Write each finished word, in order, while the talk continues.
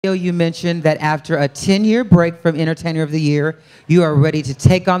You mentioned that after a 10-year break from Entertainer of the Year, you are ready to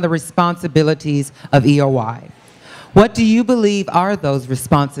take on the responsibilities of EOY. What do you believe are those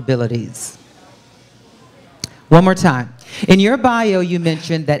responsibilities? One more time. In your bio, you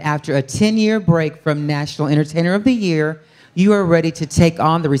mentioned that after a 10-year break from National Entertainer of the Year, you are ready to take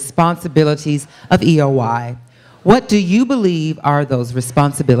on the responsibilities of EOY. What do you believe are those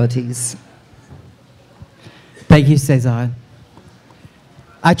responsibilities? Thank you, Cezanne.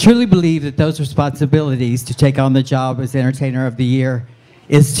 I truly believe that those responsibilities to take on the job as Entertainer of the Year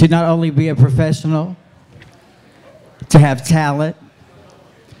is to not only be a professional, to have talent,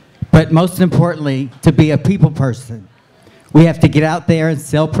 but most importantly, to be a people person. We have to get out there and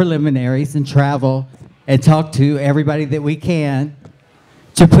sell preliminaries and travel and talk to everybody that we can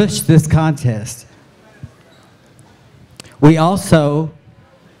to push this contest. We also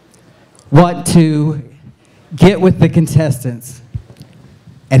want to get with the contestants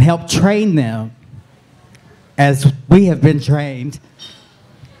and help train them as we have been trained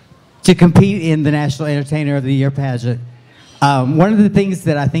to compete in the National Entertainer of the Year pageant. One of the things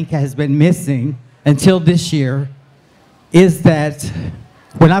that I think has been missing until this year is that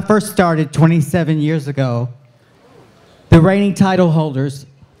when I first started 27 years ago, the reigning title holders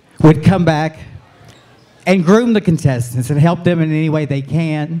would come back and groom the contestants and help them in any way they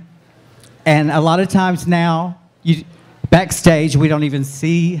can. And a lot of times now, backstage, we don't even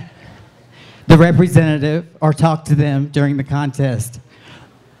see the representative or talk to them during the contest.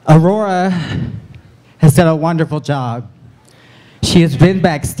 Aurora has done a wonderful job. She has been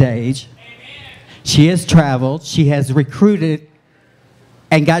backstage. She has traveled. She has recruited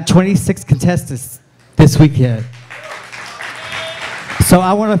and got 26 contestants this weekend. So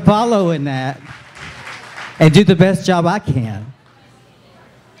I want to follow in that and do the best job I can.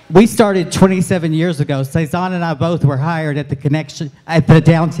 We started 27 years ago. Cezanne and I both were hired at the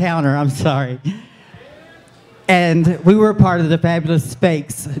Downtowner, I'm sorry. And we were part of the Fabulous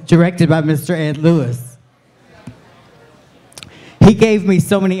Fakes, directed by Mr. Ed Lewis. He gave me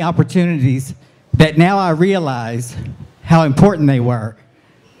so many opportunities that now I realize how important they were.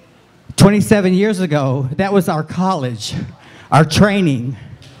 27 years ago, that was our college, our training.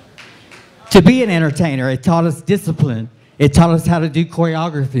 To be an entertainer, it taught us discipline. It taught us how to do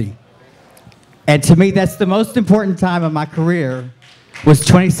choreography. And to me, that's the most important time of my career, was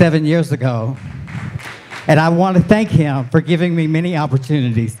 27 years ago. And I want to thank him for giving me many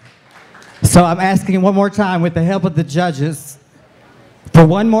opportunities. So I'm asking one more time, with the help of the judges, for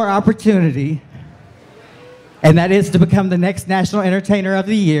one more opportunity, and that is to become the next National Entertainer of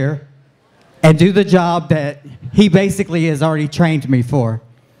the Year and do the job that he basically has already trained me for.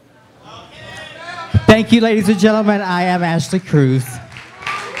 Thank you, ladies and gentlemen. I am Ashley Kruiz.